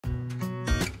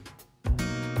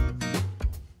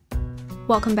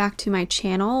Welcome back to my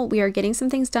channel. We are getting some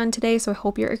things done today, so I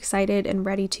hope you're excited and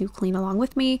ready to clean along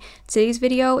with me. Today's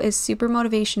video is super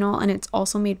motivational, and it's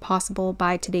also made possible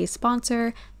by today's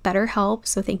sponsor, BetterHelp.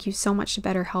 So thank you so much to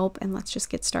BetterHelp, and let's just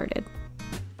get started.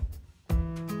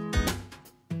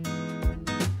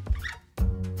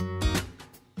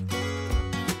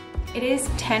 It is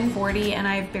 10:40 and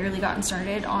I've barely gotten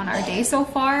started on our day so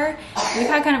far. We've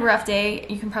had kind of a rough day.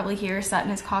 You can probably hear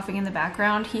Sutton is coughing in the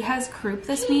background. He has croup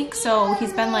this week, so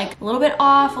he's been like a little bit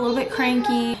off, a little bit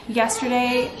cranky.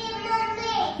 Yesterday,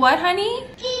 what, honey?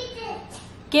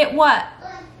 Get what?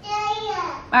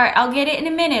 All right, I'll get it in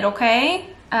a minute, okay?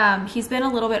 He's been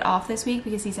a little bit off this week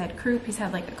because he's had croup. He's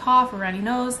had like a cough, a runny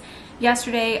nose.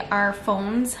 Yesterday, our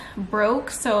phones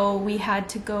broke, so we had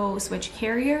to go switch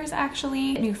carriers,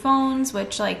 actually. New phones,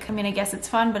 which, like, I mean, I guess it's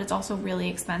fun, but it's also really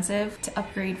expensive to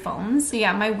upgrade phones. So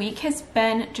yeah, my week has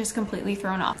been just completely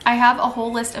thrown off. I have a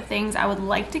whole list of things I would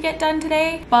like to get done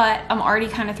today, but I'm already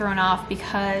kind of thrown off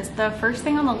because the first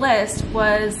thing on the list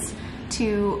was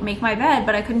to make my bed,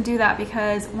 but I couldn't do that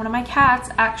because one of my cats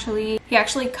actually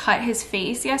cut his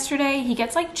face yesterday. He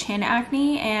gets like chin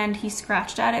acne and he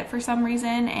scratched at it for some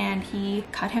reason and he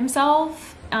cut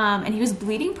himself and he was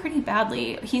bleeding pretty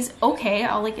badly. He's okay.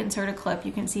 I'll like insert a clip.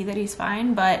 You can see that he's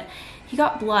fine, but he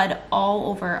got blood all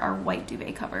over our white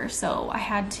duvet cover. So I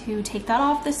had to take that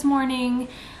off this morning.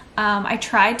 I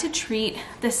tried to treat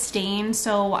the stain,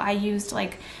 so I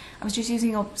was just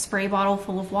using a spray bottle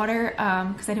full of water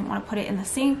because I didn't want to put it in the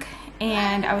sink,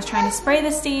 and I was trying to spray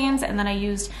the stains, and then I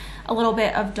used a little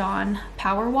bit of Dawn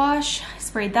Power Wash,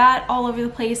 sprayed that all over the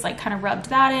place, like kind of rubbed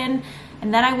that in,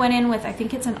 and then I went in with, I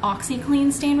think it's an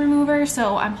OxiClean stain remover,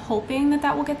 so I'm hoping that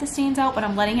that will get the stains out, but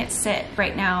I'm letting it sit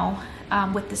right now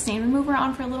with the stain remover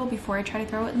on for a little before I try to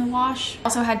throw it in the wash.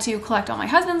 Also had to collect all my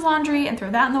husband's laundry and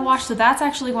throw that in the wash, so that's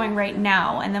actually going right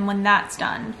now, and then when that's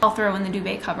done, I'll throw in the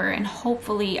duvet cover and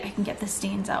hopefully I can get the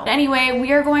stains out. Anyway,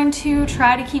 we are going to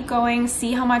try to keep going,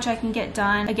 see how much I can get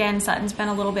done. Again, Sutton's been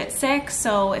a little bit sick,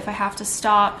 so if I have to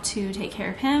stop to take care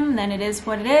of him, then it is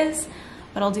what it is.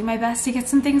 But I'll do my best to get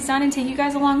some things done and take you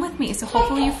guys along with me. So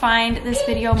hopefully you find this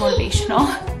video motivational.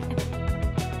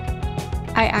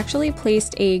 I actually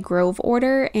placed a Grove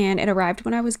order and it arrived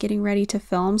when I was getting ready to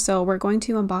film, so we're going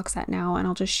to unbox that now and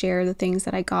I'll just share the things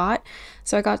that I got.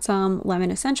 So I got some lemon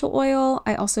essential oil.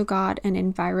 I also got an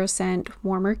EnviroScent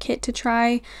warmer kit to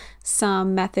try,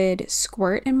 some Method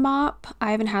squirt and mop.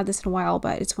 I haven't had this in a while,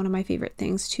 but it's one of my favorite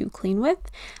things to clean with.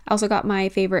 I also got my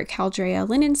favorite Caldrea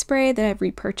linen spray that I've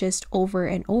repurchased over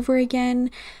and over again.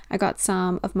 I got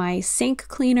some of my sink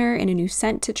cleaner and a new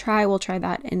scent to try. We'll try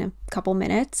that in a couple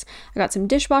minutes. I got some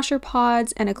dishwasher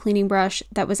pods and a cleaning brush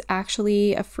that was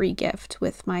actually a free gift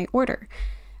with my order.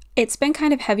 It's been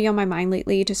kind of heavy on my mind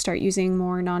lately to start using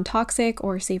more non-toxic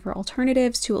or safer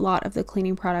alternatives to a lot of the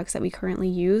cleaning products that we currently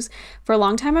use. For a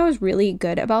long time, I was really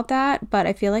good about that, but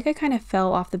I feel like I kind of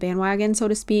fell off the bandwagon, so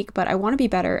to speak, but I want to be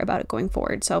better about it going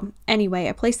forward. So anyway,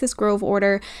 I placed this Grove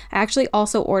order. I actually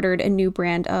also ordered a new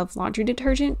brand of laundry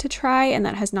detergent to try, and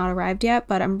that has not arrived yet,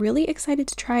 but I'm really excited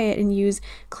to try it and use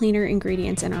cleaner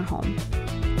ingredients in our home.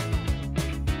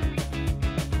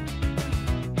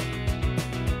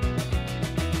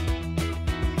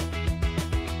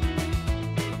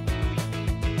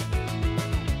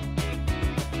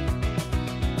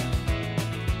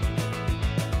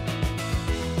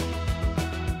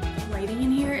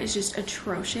 Is just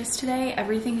atrocious today.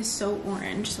 Everything is so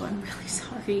orange, so I'm really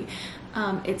sorry.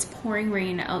 It's pouring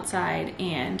rain outside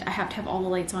and I have to have all the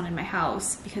lights on in my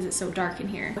house because it's so dark in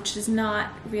here, which does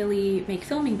not really make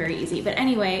filming very easy. But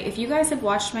anyway, if you guys have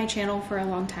watched my channel for a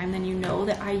long time, then you know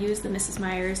that I use the Mrs.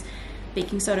 Meyer's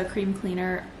baking soda cream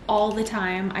cleaner all the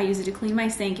time. I use it to clean my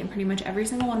sink in pretty much every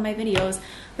single one of my videos,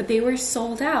 but they were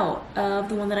sold out of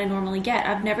the one that I normally get.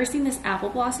 I've never seen this apple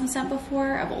blossom scent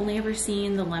before. I've only ever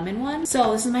seen the lemon one.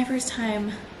 So this is my first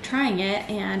time trying it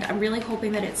and I'm really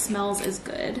hoping that it smells as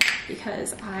good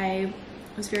because I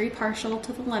was very partial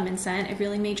to the lemon scent. It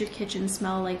really made your kitchen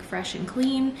smell like fresh and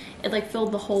clean. It like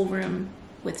filled the whole room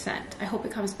with scent. I hope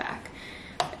it comes back.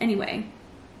 Anyway,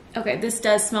 okay, this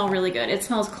does smell really good. It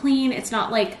smells clean. It's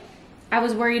not like, I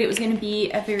was worried it was gonna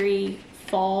be a very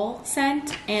fall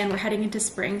scent and we're heading into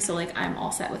spring, so like I'm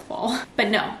all set with fall. But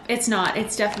no, it's not.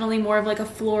 It's definitely more of like a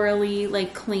florally,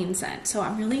 like clean scent. So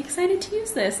I'm really excited to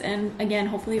use this, and again,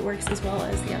 hopefully it works as well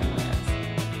as the other one does.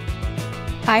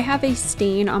 I have a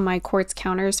stain on my quartz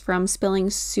counters from spilling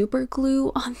super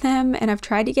glue on them, and I've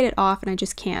tried to get it off and I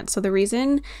just can't. So the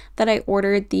reason that I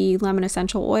ordered the lemon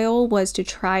essential oil was to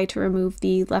try to remove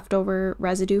the leftover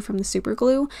residue from the super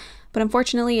glue, but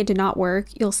unfortunately it did not work.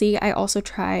 You'll see I also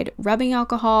tried rubbing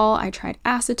alcohol, I tried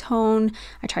acetone,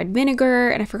 I tried vinegar,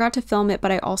 and I forgot to film it,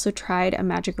 but I also tried a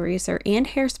magic eraser and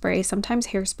hairspray. Sometimes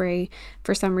hairspray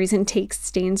for some reason takes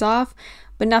stains off,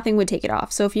 but nothing would take it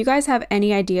off. So if you guys have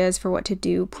any ideas for what to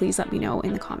do, please let me know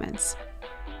in the comments.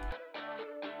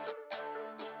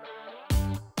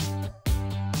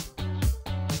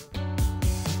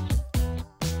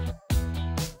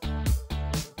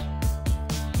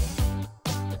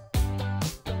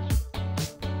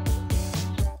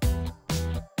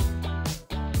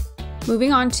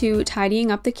 Moving on to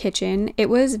tidying up the kitchen, it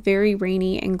was very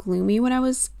rainy and gloomy when I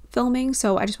was filming,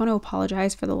 so I just want to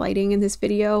apologize for the lighting in this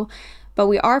video. But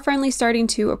we are finally starting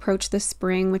to approach the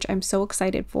spring, which I'm so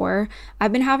excited for.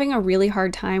 I've been having a really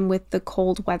hard time with the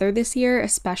cold weather this year,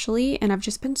 especially, and I've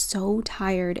just been so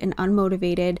tired and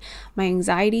unmotivated. My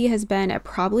anxiety has been at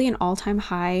probably an all-time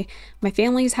high. My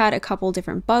family's had a couple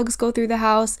different bugs go through the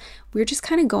house. We're just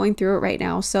kind of going through it right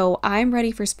now, so I'm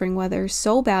ready for spring weather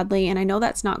so badly, and I know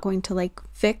that's not going to like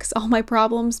fix all my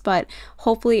problems, but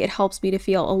hopefully it helps me to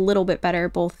feel a little bit better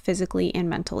both physically and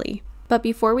mentally. But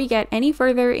before we get any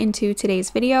further into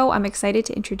today's video, I'm excited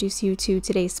to introduce you to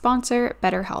today's sponsor,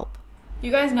 BetterHelp.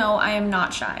 You guys know I am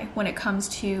not shy when it comes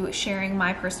to sharing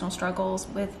my personal struggles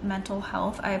with mental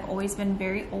health. I have always been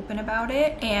very open about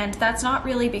it, and that's not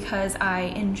really because I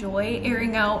enjoy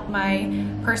airing out my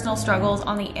personal struggles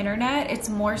on the internet. It's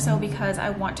more so because I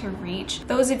want to reach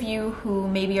those of you who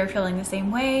maybe are feeling the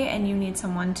same way and you need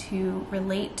someone to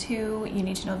relate to. You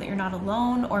need to know that you're not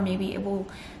alone, or maybe it will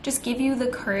just give you the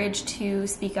courage to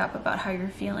speak up about how you're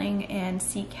feeling and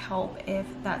seek help if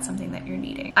that's something that you're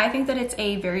needing. I think that it's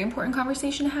a very important conversation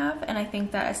to have, and I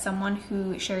think that as someone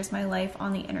who shares my life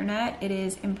on the internet, it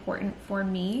is important for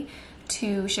me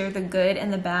to share the good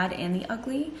and the bad and the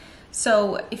ugly.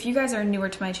 So if you guys are newer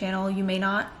to my channel, you may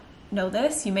not know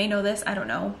this, you may know this, I don't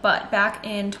know, but back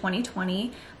in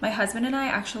 2020, my husband and I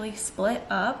actually split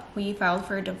up. We filed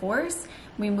for a divorce.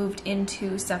 We moved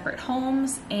into separate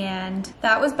homes, and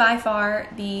that was by far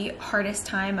the hardest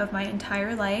time of my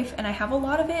entire life, and I have a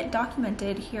lot of it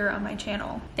documented here on my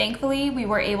channel. Thankfully, we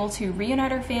were able to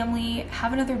reunite our family,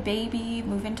 have another baby,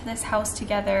 move into this house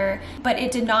together, but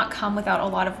it did not come without a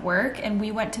lot of work, and we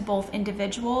went to both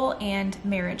individual and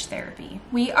marriage therapy.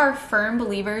 We are firm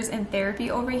believers in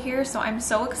therapy over here, so I'm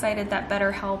so excited that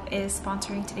BetterHelp is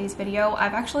sponsoring today's video.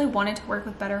 I've actually wanted to work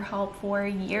with BetterHelp for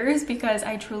years because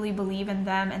I truly believe in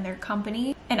them and their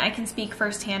company, and I can speak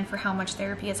firsthand for how much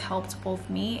therapy has helped both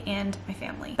me and my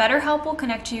family. BetterHelp will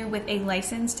connect you with a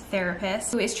licensed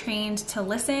therapist who is trained to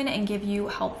listen and give you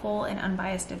helpful and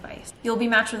unbiased advice. You'll be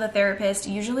matched with a therapist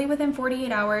usually within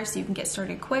 48 hours, so you can get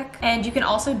started quick, and you can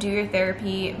also do your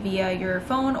therapy via your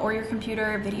phone or your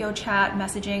computer, video chat,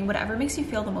 messaging, whatever makes you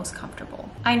feel the most comfortable.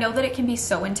 I know that it can be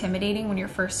so intimidating when you're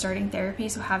first starting therapy,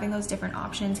 so having those different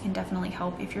options can definitely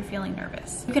help if you're feeling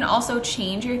nervous. You can also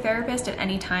change your therapist at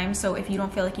any time, so if you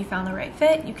don't feel like you found the right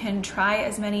fit, you can try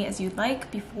as many as you'd like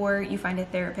before you find a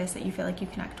therapist that you feel like you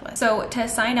connect with. So to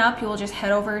sign up, you will just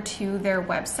head over to their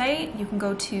website. You can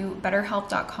go to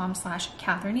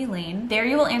betterhelp.com/KatherineElaine. There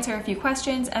you will answer a few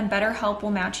questions, and BetterHelp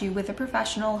will match you with a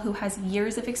professional who has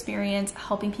years of experience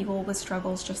helping people with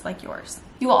struggles just like yours.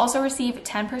 You will also receive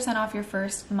 10% off your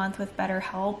first month with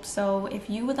BetterHelp, so if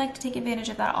you would like to take advantage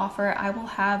of that offer, I will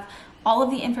have all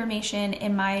of the information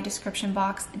in my description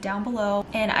box down below.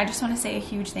 And I just want to say a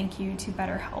huge thank you to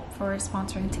BetterHelp for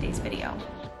sponsoring today's video.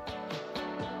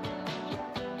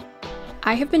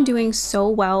 I have been doing so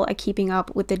well at keeping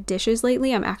up with the dishes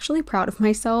lately. I'm actually proud of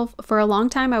myself. For a long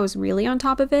time, I was really on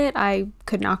top of it. I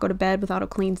could not go to bed without a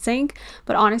clean sink.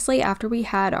 But honestly, after we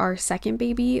had our second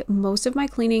baby, most of my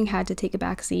cleaning had to take a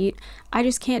back seat. I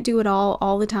just can't do it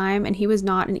all the time. And he was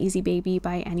not an easy baby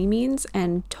by any means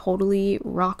and totally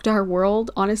rocked our world,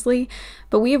 honestly.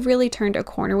 But we have really turned a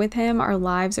corner with him. Our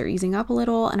lives are easing up a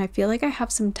little, and I feel like I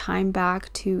have some time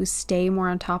back to stay more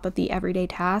on top of the everyday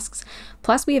tasks.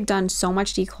 Plus, we have done so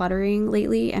much decluttering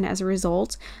lately, and as a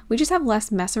result, we just have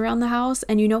less mess around the house.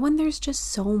 And you know when there's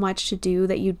just so much to do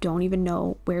that you don't even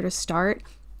know where to start?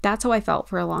 That's how I felt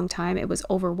for a long time. It was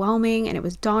overwhelming and it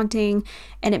was daunting,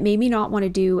 and it made me not want to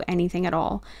do anything at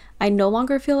all. I no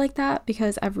longer feel like that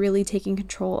because I've really taken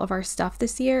control of our stuff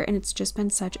this year, and it's just been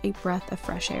such a breath of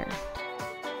fresh air.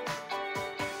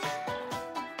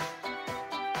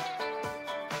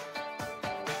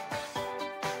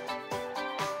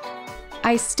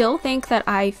 I still think that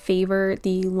I favor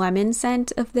the lemon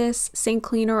scent of this sink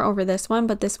cleaner over this one,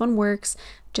 but this one works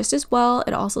just as well.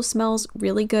 It also smells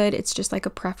really good. It's just like a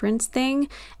preference thing,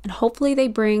 and hopefully they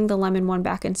bring the lemon one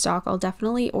back in stock. I'll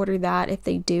definitely order that if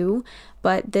they do,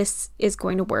 but this is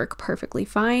going to work perfectly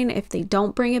fine. If they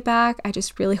don't bring it back, I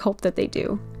just really hope that they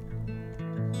do.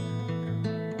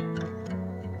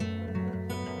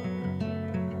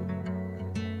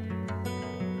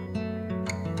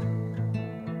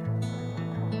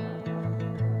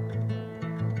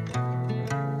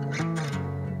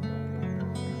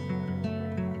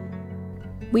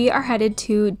 We are headed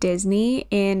to Disney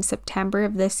in September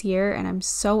of this year, and I'm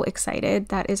so excited.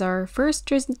 That is our first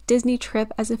Disney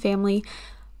trip as a family,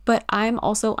 but I'm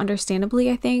also understandably,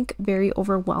 I think, very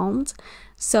overwhelmed.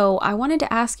 So I wanted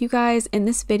to ask you guys in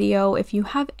this video if you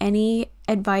have any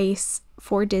advice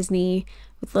for Disney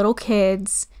with little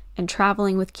kids and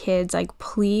traveling with kids. Like,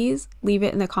 please leave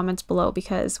it in the comments below,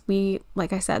 because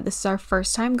like I said, this is our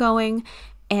first time going.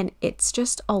 And it's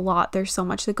just a lot. There's so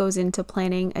much that goes into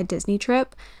planning a Disney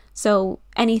trip. So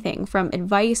anything from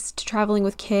advice to traveling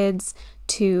with kids,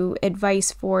 to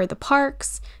advice for the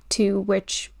parks, to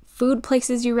which food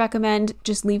places you recommend,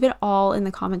 just leave it all in the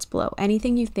comments below.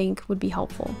 Anything you think would be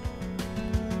helpful.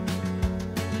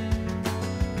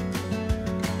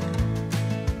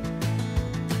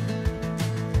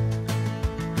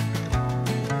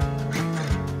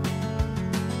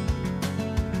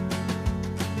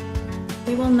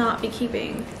 We will not be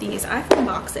keeping these iPhone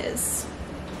boxes.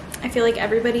 I feel like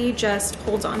everybody just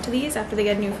holds on to these after they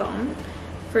get a new phone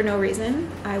for no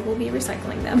reason. I will be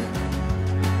recycling them.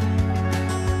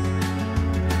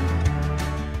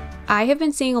 I have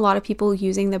been seeing a lot of people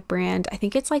using the brand, I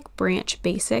think it's like Branch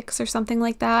Basics or something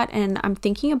like that, and I'm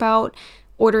thinking about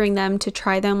ordering them to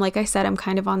try them. Like I said, I'm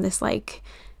kind of on this like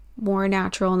more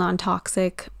natural,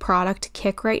 non-toxic product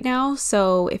kick right now.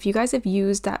 So if you guys have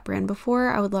used that brand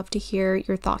before, I would love to hear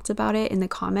your thoughts about it in the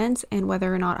comments and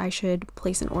whether or not I should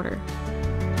place an order.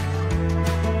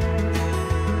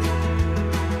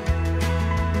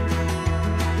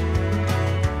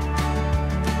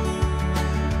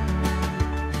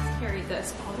 Just carried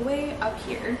this all the way up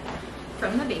here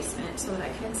from the basement so that I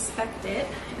can inspect it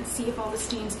and see if all the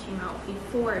stains came out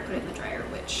before I put it in the dryer,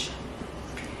 which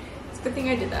good thing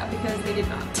I did that because they did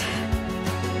not.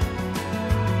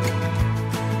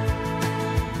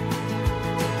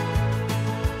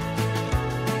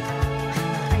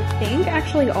 I think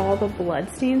actually all the blood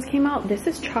stains came out. This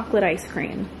is chocolate ice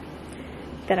cream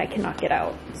that I cannot get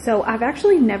out. So I've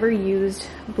actually never used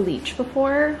bleach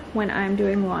before when I'm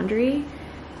doing laundry,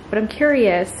 but I'm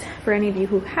curious for any of you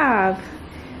who have,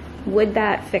 would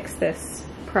that fix this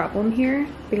problem here?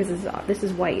 Because this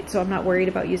is white, so I'm not worried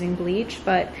about using bleach,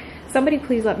 but somebody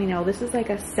please let me know. This is like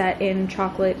a set in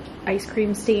chocolate ice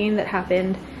cream stain that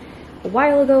happened a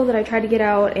while ago that I tried to get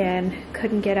out and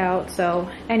couldn't get out.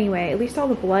 So anyway, at least all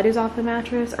the blood is off the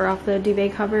mattress or off the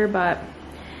duvet cover, but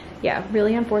yeah,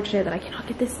 really unfortunate that I cannot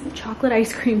get this chocolate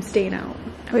ice cream stain out.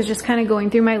 I was just kind of going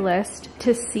through my list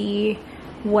to see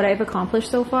what I've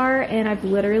accomplished so far, and I've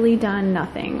literally done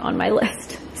nothing on my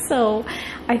list. So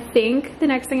I think the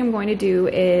next thing I'm going to do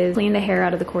is clean the hair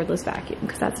out of the cordless vacuum,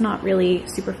 because that's not really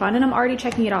super fun, and I'm already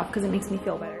checking it off because it makes me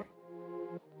feel better.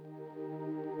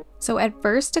 So at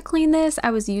first to clean this,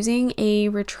 I was using a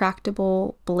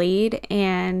retractable blade,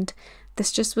 and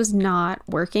this just was not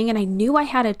working, and I knew I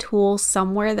had a tool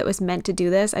somewhere that was meant to do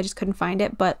this. I just couldn't find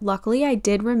it, but luckily I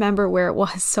did remember where it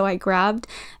was, so I grabbed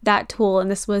that tool,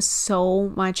 and this was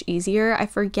so much easier. I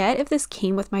forget if this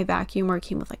came with my vacuum or it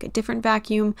came with like a different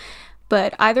vacuum,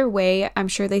 but either way, I'm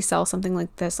sure they sell something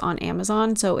like this on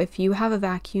Amazon. So if you have a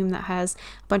vacuum that has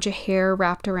a bunch of hair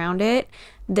wrapped around it,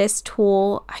 this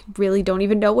tool, I really don't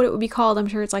even know what it would be called. I'm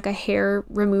sure it's like a hair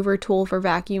remover tool for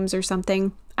vacuums or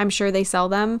something. I'm sure they sell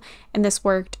them, and this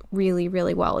worked really,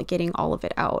 really well at getting all of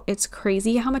it out. It's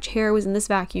crazy how much hair was in this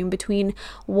vacuum between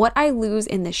what I lose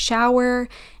in the shower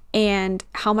and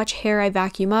how much hair I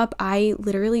vacuum up. I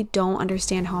literally don't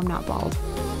understand how I'm not bald.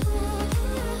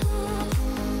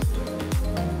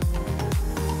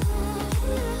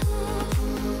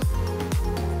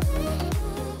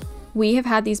 We have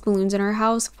had these balloons in our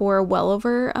house for well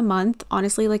over a month,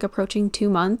 honestly, like approaching 2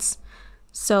 months.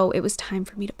 So it was time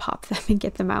for me to pop them and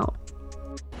get them out.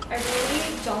 I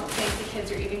really don't think the kids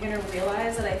are even going to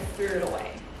realize that I threw it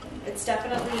away. It's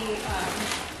definitely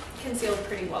concealed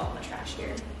pretty well in the trash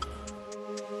here.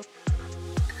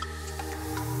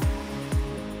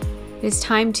 It's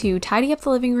time to tidy up the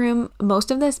living room.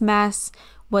 Most of this mess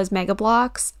was Mega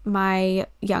Bloks. My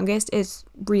youngest is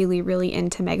really, really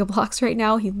into Mega Bloks right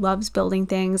now. He loves building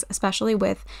things, especially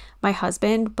with my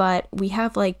husband, but we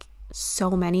have like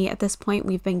so many at this point.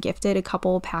 We've been gifted a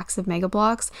couple packs of Mega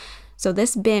Bloks. So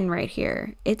this bin right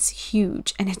here, it's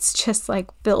huge and it's just like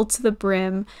filled to the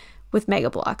brim with Mega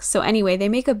Bloks. So anyway, they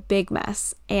make a big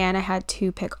mess and I had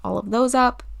to pick all of those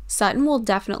up. Sutton will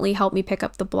definitely help me pick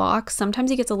up the blocks. Sometimes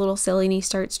he gets a little silly and he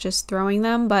starts just throwing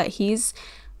them, but he's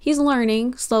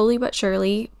learning slowly but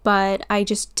surely. But I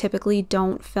just typically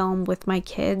don't film with my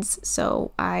kids,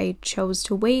 so I chose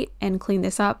to wait and clean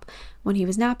this up when he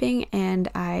was napping, and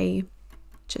I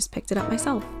just picked it up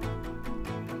myself.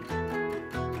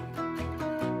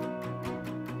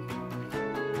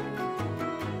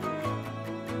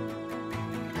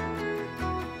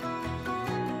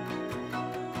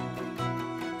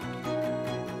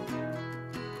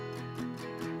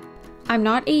 I'm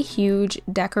not a huge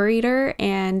decorator,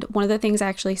 and one of the things I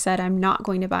actually said I'm not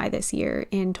going to buy this year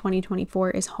in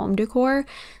 2024 is home decor.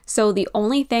 So the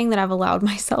only thing that I've allowed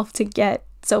myself to get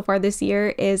so far this year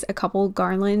is a couple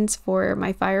garlands for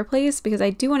my fireplace, because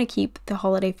I do want to keep the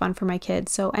holiday fun for my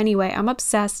kids. So anyway, I'm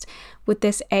obsessed with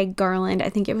this egg garland. I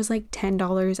think it was like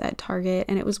 $10 at Target,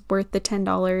 and it was worth the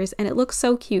 $10, and it looks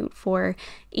so cute for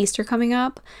Easter coming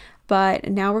up. But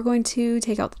now we're going to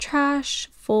take out the trash,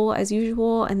 full as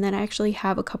usual, and then I actually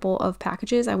have a couple of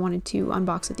packages I wanted to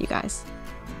unbox with you guys.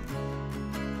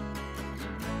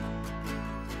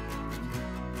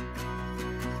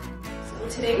 So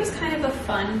today was kind of a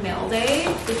fun mail day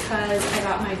because I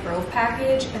got my Grove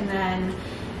package, and then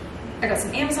I got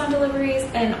some Amazon deliveries,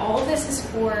 and all of this is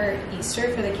for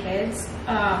Easter for the kids.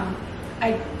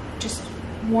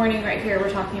 Warning right here,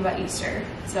 we're talking about Easter.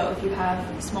 So if you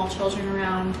have small children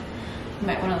around, you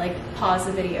might want to like pause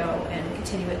the video and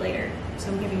continue it later.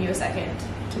 So I'm giving you a second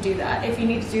to do that if you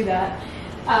need to do that.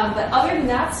 But other than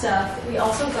that stuff, we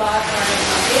also got our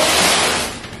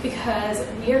luggage because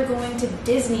we are going to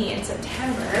Disney in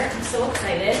September. I'm so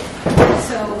excited.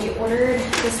 So we ordered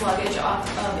this luggage off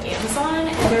of Amazon,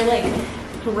 and they're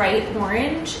like bright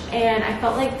orange, and I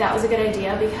felt like that was a good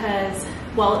idea because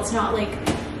while it's not like,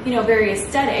 you know, very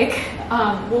aesthetic,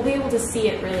 we'll be able to see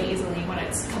it really easily when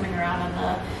it's coming around on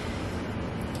the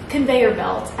conveyor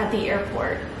belt at the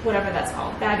airport, whatever that's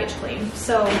called, baggage claim.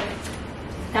 So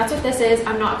that's what this is.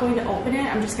 I'm not going to open it.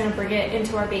 I'm just going to bring it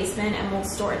into our basement and we'll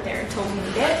store it there until we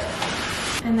need it.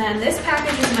 And then this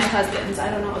package is my husband's. I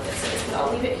don't know what this is, but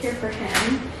I'll leave it here for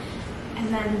him. And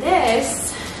then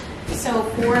this, so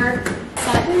for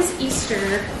Sutton's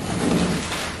Easter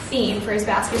theme for his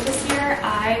basket this year,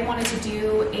 I wanted to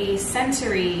do a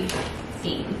sensory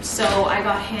theme. So I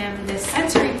got him this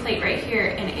sensory plate right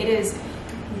here, and it is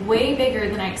way bigger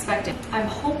than I expected. I'm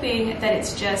hoping that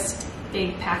it's just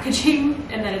big packaging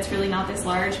and that it's really not this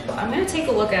large. I'm gonna take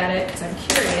a look at it because I'm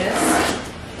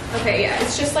curious. Okay, yeah,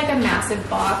 it's just like a massive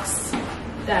box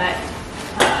that,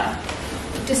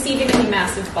 deceivingly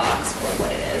massive box for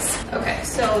what it is. Okay,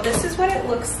 so this is what it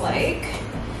looks like.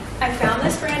 I found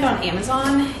this brand on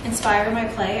Amazon, Inspire My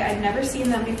Play. I'd never seen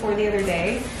them before the other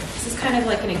day. This is kind of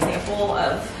like an example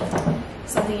of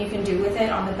something you can do with it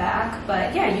on the back.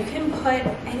 But yeah, you can put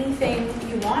anything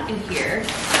you want in here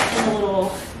in the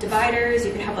little dividers.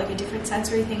 You could have like a different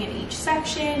sensory thing in each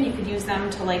section. You could use them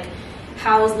to like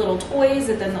house little toys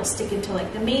that then they'll stick into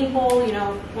like the main bowl, you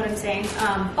know what I'm saying?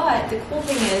 But the cool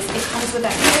thing is it comes with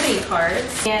activity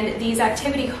cards, and these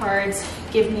activity cards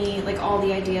give me like all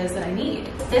the ideas that I need.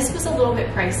 This was a little bit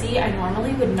pricey. I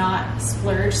normally would not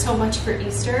splurge so much for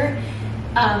Easter.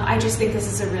 I just think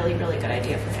this is a really, really good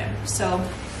idea for him. So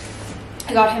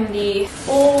I got him the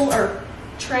bowl or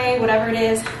tray, whatever it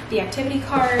is, the activity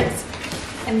cards,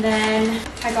 and then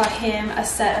I got him a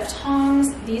set of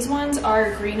tongs. These ones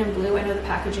are green and blue. I know the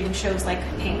packaging shows like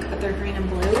pink, but they're green and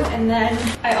blue. And then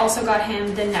I also got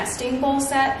him the nesting bowl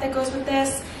set that goes with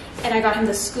this. And I got him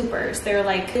the scoopers. They're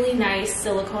like really nice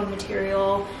silicone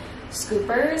material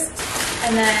scoopers.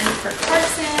 And then for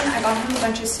Clarkson, I got him a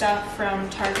bunch of stuff from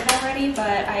Target already,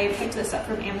 but I picked this up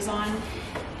from Amazon.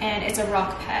 And it's a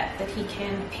rock pet that he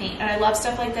can paint. And I love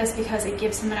stuff like this because it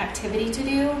gives him an activity to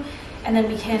do. And then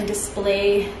we can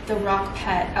display the rock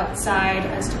pet outside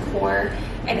as decor.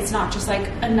 And it's not just like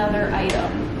another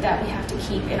item that we have to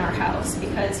keep in our house,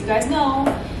 because you guys know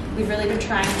we've really been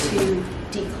trying to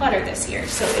declutter this year.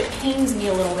 So it pains me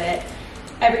a little bit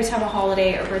every time a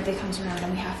holiday or birthday comes around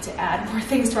and we have to add more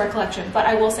things to our collection. But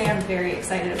I will say I'm very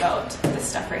excited about this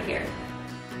stuff right here.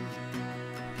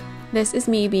 This is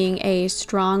me being a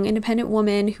strong, independent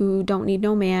woman who don't need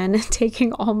no man,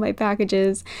 taking all my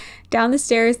packages down the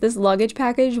stairs. This luggage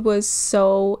package was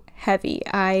so heavy.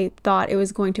 I thought it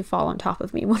was going to fall on top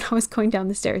of me when I was going down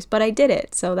the stairs, but I did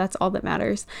it, so that's all that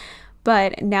matters.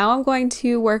 But now I'm going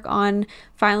to work on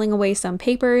filing away some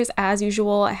papers. As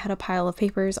usual, I had a pile of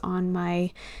papers on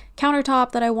my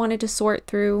countertop that I wanted to sort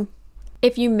through.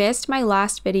 If you missed my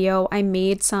last video, I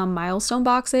made some milestone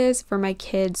boxes for my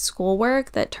kids'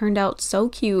 schoolwork that turned out so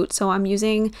cute. So I'm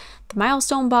using the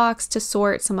milestone box to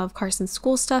sort some of Carson's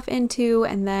school stuff into,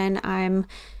 and then I'm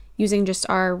using just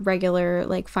our regular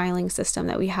like filing system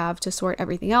that we have to sort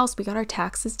everything else. We got our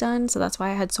taxes done, so that's why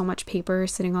I had so much paper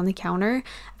sitting on the counter.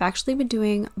 I've actually been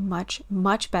doing much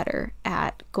better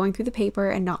at going through the paper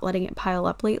and not letting it pile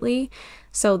up lately.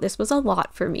 So this was a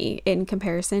lot for me in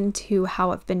comparison to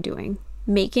how I've been doing.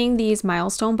 Making these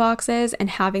milestone boxes and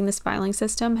having this filing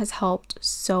system has helped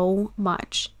so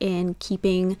much in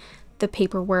keeping the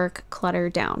paperwork clutter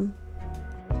down.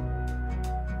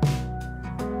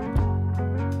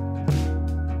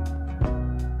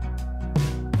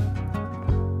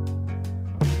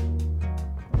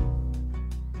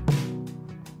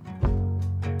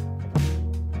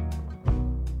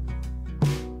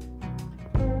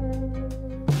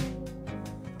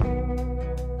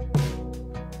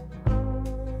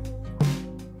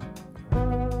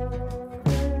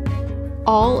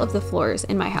 All of the floors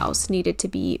in my house needed to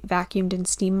be vacuumed and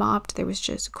steam mopped. There was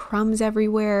just crumbs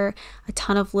everywhere, a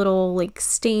ton of little like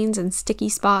stains and sticky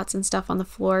spots and stuff on the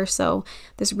floor. So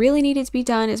this really needed to be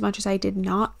done, as much as I did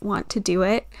not want to do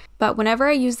it. But whenever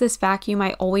I use this vacuum,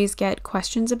 I always get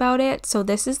questions about it. So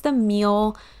this is the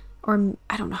Miele, or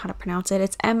I don't know how to pronounce it.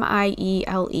 It's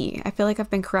M-I-E-L-E. I feel like I've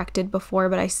been corrected before,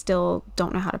 but I still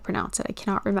don't know how to pronounce it. I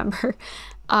cannot remember.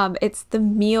 It's the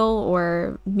Miele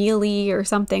or Miele or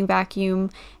something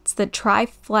vacuum. It's the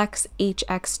Triflex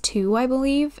HX2, I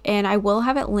believe, and I will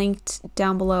have it linked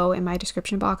down below in my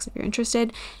description box if you're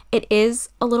interested. It is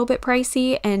a little bit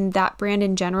pricey, and that brand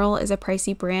in general is a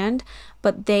pricey brand,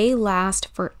 but they last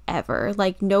forever.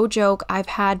 Like, no joke, I've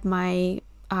had my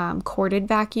corded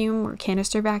vacuum or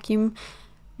canister vacuum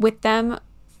with them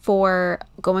for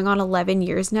going on 11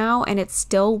 years now, and it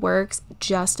still works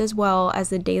just as well as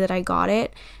the day that I got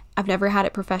it. I've never had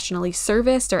it professionally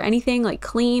serviced or anything, like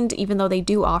cleaned, even though they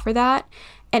do offer that,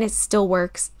 and it still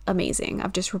works amazing.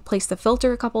 I've just replaced the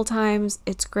filter a couple times.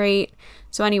 It's great.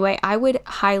 So anyway, I would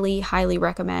highly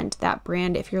recommend that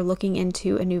brand if you're looking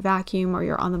into a new vacuum or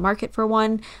you're on the market for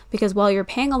one, because while you're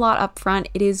paying a lot up front,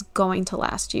 it is going to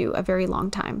last you a very long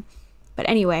time. But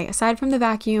anyway, aside from the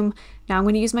vacuum, now I'm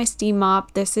going to use my steam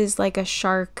mop. This is like a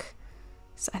Shark,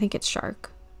 I think it's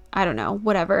Shark. I don't know,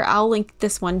 whatever. I'll link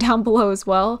this one down below as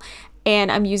well. And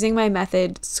I'm using my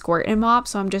method squirt and mop,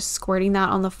 so I'm just squirting that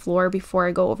on the floor before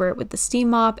I go over it with the steam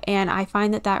mop, and I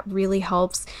find that that really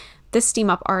helps. This steam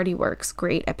mop already works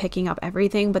great at picking up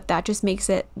everything, but that just makes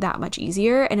it that much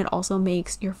easier, and it also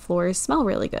makes your floors smell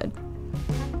really good.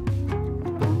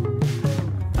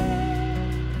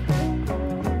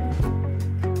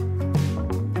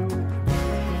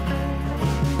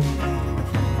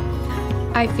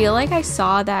 I feel like I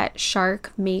saw that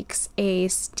Shark makes a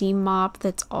steam mop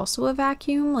that's also a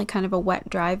vacuum, like kind of a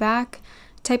wet dry vac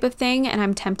type of thing, and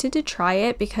I'm tempted to try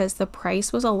it because the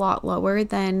price was a lot lower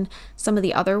than some of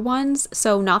the other ones.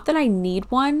 So not that I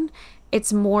need one,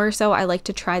 it's more so I like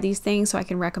to try these things so I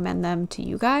can recommend them to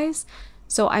you guys.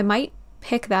 So I might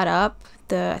pick that up.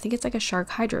 I think it's like a Shark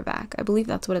Hydrovac. I believe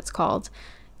that's what it's called.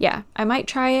 Yeah, I might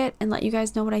try it and let you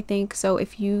guys know what I think. So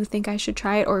if you think I should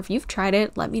try it, or if you've tried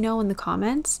it, let me know in the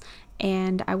comments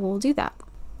and I will do that.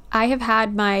 I have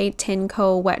had my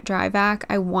Tinco wet dry vac,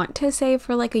 I want to say,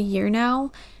 for like a year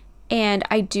now, and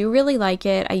I do really like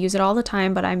it. I use it all the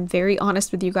time, but I'm very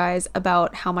honest with you guys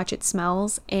about how much it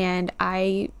smells, and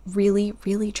I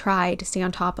really try to stay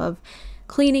on top of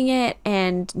cleaning it,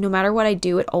 and no matter what I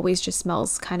do, it always just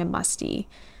smells kind of musty.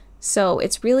 So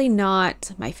it's really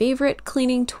not my favorite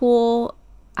cleaning tool.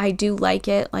 I do like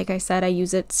it. Like I said, I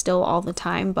use it still all the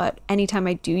time, but anytime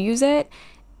I do use it,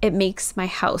 it makes my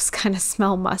house kind of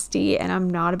smell musty, and I'm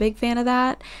not a big fan of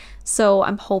that. So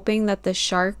I'm hoping that the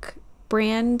Shark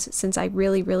brand, since I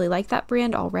really like that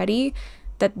brand already,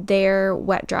 that their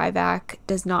wet dry vac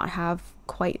does not have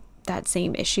quite that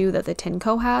same issue that the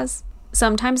Tinco has.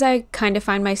 Sometimes I kind of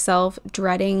find myself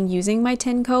dreading using my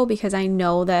Tinco because I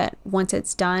know that once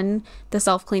it's done, the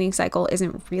self-cleaning cycle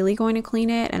isn't really going to clean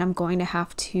it, and I'm going to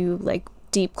have to like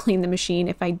deep clean the machine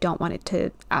if I don't want it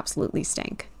to absolutely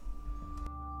stink.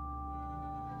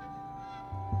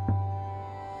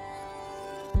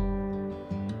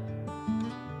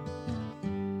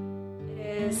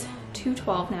 It is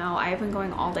 2:12 now. I've been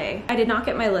going all day. I did not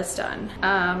get my list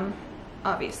done.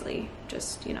 Obviously,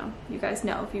 just, you know, you guys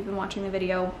know if you've been watching the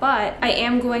video. But I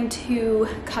am going to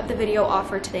cut the video off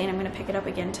for today, and I'm gonna pick it up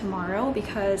again tomorrow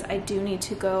because I do need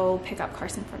to go pick up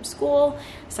Carson from school.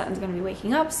 Sutton's gonna be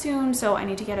waking up soon, so I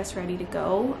need to get us ready to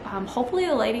go. Hopefully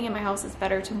the lighting in my house is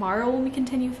better tomorrow when we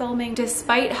continue filming.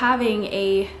 Despite having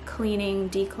a cleaning,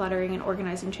 decluttering, and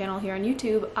organizing channel here on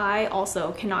YouTube, I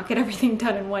also cannot get everything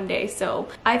done in one day. So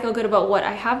I feel good about what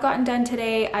I have gotten done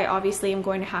today. I obviously am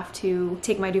going to have to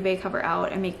take my duvet cover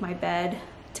out and make my bed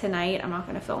tonight. I'm not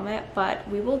going to film it, but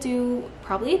we will do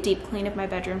probably a deep clean of my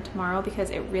bedroom tomorrow because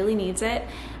it really needs it.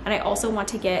 And I also want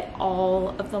to get all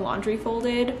of the laundry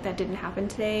folded. That didn't happen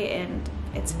today, and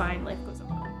it's fine, life goes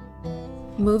on.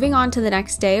 Moving on to the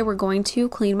next day, we're going to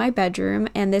clean my bedroom,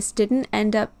 and this didn't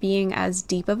end up being as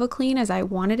deep of a clean as I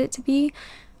wanted it to be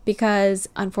because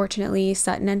unfortunately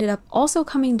Sutton ended up also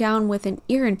coming down with an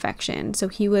ear infection. So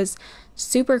he was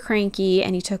super cranky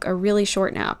and he took a really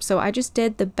short nap. So I just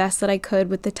did the best that I could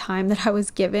with the time that I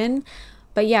was given.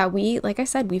 But yeah, like I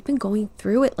said, we've been going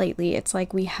through it lately. It's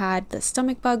like we had the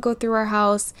stomach bug go through our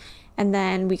house, and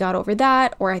then we got over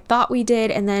that, or I thought we did,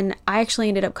 and then I actually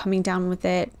ended up coming down with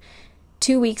it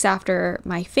 2 weeks after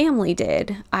my family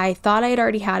did. I thought I had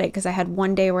already had it because I had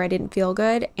one day where I didn't feel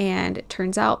good, and it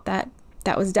turns out that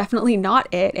that was definitely not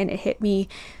it, and it hit me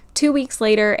 2 weeks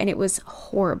later, and it was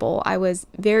horrible. I was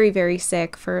very, very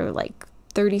sick for like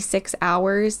 36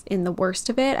 hours in the worst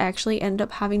of it. I actually ended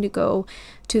up having to go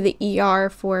to the ER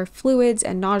for fluids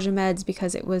and nausea meds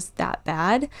because it was that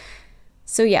bad.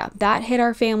 So yeah, that hit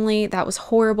our family. That was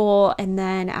horrible. And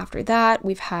then after that,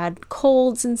 we've had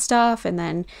colds and stuff, and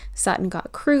then Sutton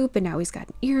got croup, and now he's got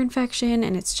an ear infection,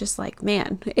 and it's just like,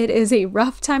 man, it is a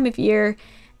rough time of year,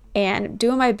 and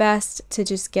doing my best to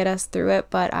just get us through it.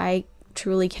 But I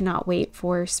truly cannot wait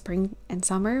for spring and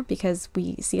summer because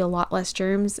we see a lot less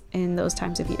germs in those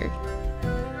times of year.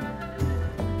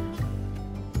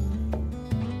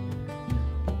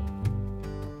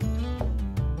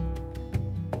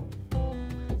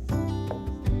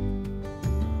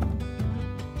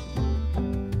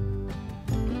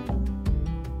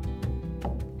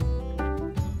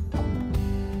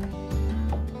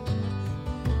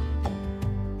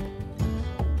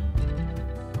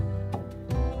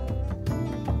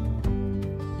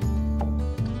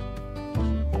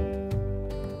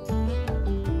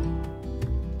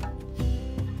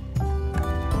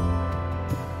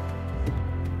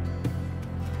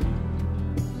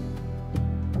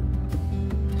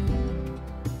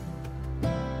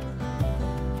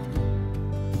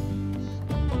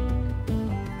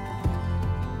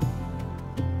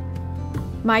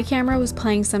 My camera was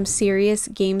playing some serious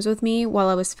games with me while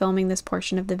I was filming this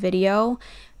portion of the video.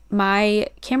 My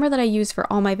camera that I use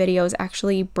for all my videos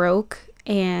actually broke,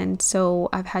 and so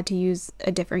I've had to use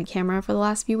a different camera for the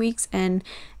last few weeks, and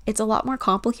it's a lot more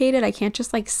complicated. I can't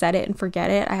just like set it and forget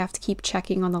it. I have to keep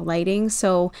checking on the lighting.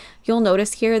 So you'll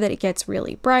notice here that it gets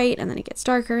really bright, and then it gets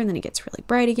darker, and then it gets really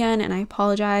bright again, and I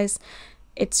apologize.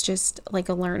 It's just like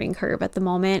a learning curve at the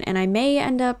moment, and I may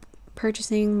end up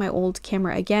purchasing my old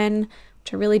camera again,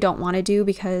 which I really don't want to do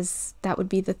because that would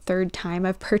be the third time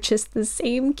I've purchased the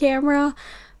same camera.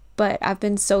 But I've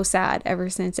been so sad ever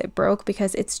since it broke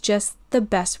because it's just the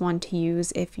best one to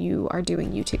use if you are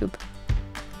doing YouTube.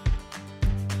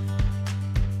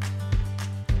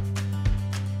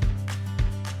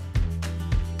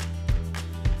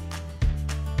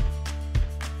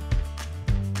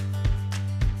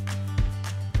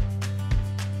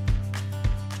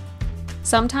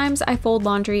 Sometimes I fold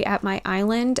laundry at my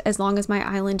island as long as my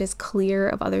island is clear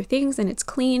of other things and it's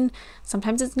clean.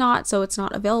 Sometimes it's not, so it's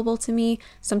not available to me.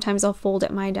 Sometimes I'll fold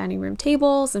at my dining room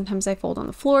table. Sometimes I fold on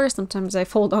the floor. Sometimes I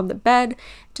fold on the bed.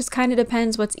 Just kind of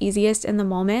depends what's easiest in the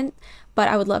moment. But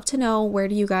I would love to know, where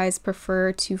do you guys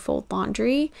prefer to fold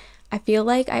laundry? I feel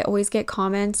like I always get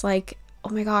comments like, oh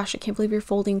my gosh, I can't believe you're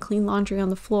folding clean laundry on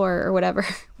the floor or whatever,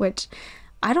 which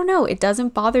I don't know, it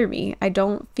doesn't bother me. I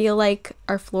don't feel like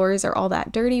our floors are all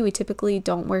that dirty. We typically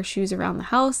don't wear shoes around the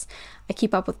house. I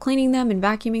keep up with cleaning them and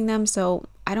vacuuming them, so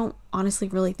I don't honestly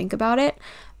really think about it.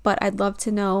 But I'd love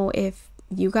to know if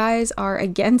you guys are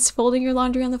against folding your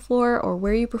laundry on the floor or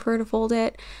where you prefer to fold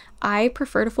it. I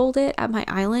prefer to fold it at my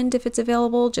island if it's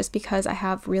available, just because I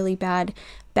have really bad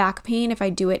back pain if I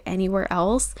do it anywhere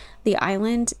else. The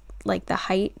island, like the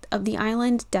height of the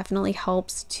island, definitely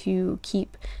helps to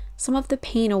keep some of the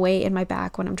pain away in my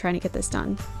back when I'm trying to get this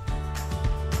done.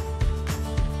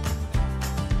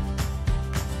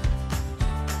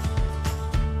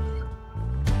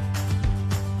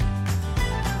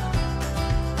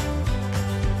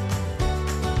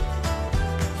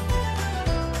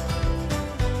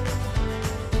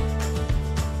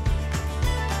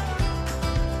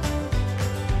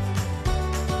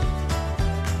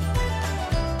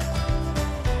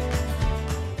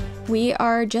 We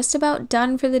are just about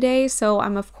done for the day, so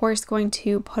I'm of course going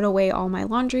to put away all my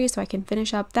laundry so I can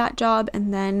finish up that job,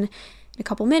 and then in a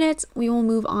couple minutes we will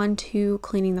move on to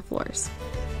cleaning the floors.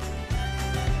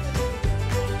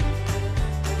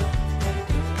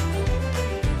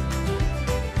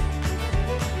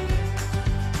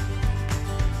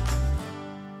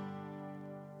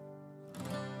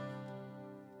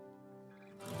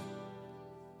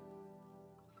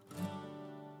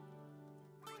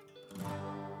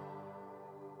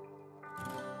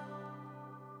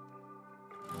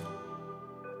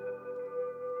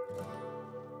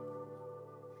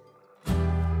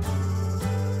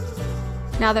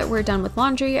 Now that we're done with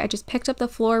laundry, I just picked up the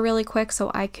floor really quick so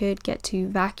I could get to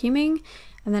vacuuming.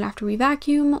 And then after we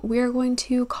vacuum, we are going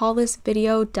to call this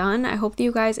video done. I hope that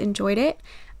you guys enjoyed it.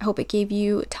 I hope it gave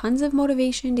you tons of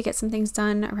motivation to get some things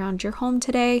done around your home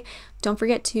today. Don't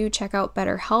forget to check out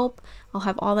BetterHelp. I'll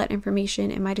have all that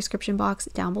information in my description box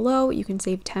down below. You can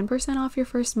save 10% off your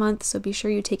first month, so be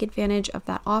sure you take advantage of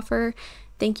that offer.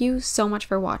 Thank you so much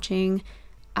for watching.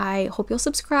 I hope you'll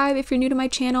subscribe if you're new to my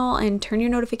channel and turn your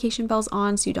notification bells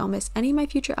on so you don't miss any of my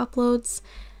future uploads.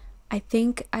 I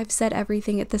think I've said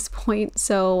everything at this point,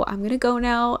 so I'm gonna go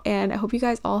now, and I hope you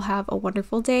guys all have a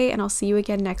wonderful day, and I'll see you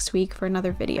again next week for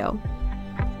another video.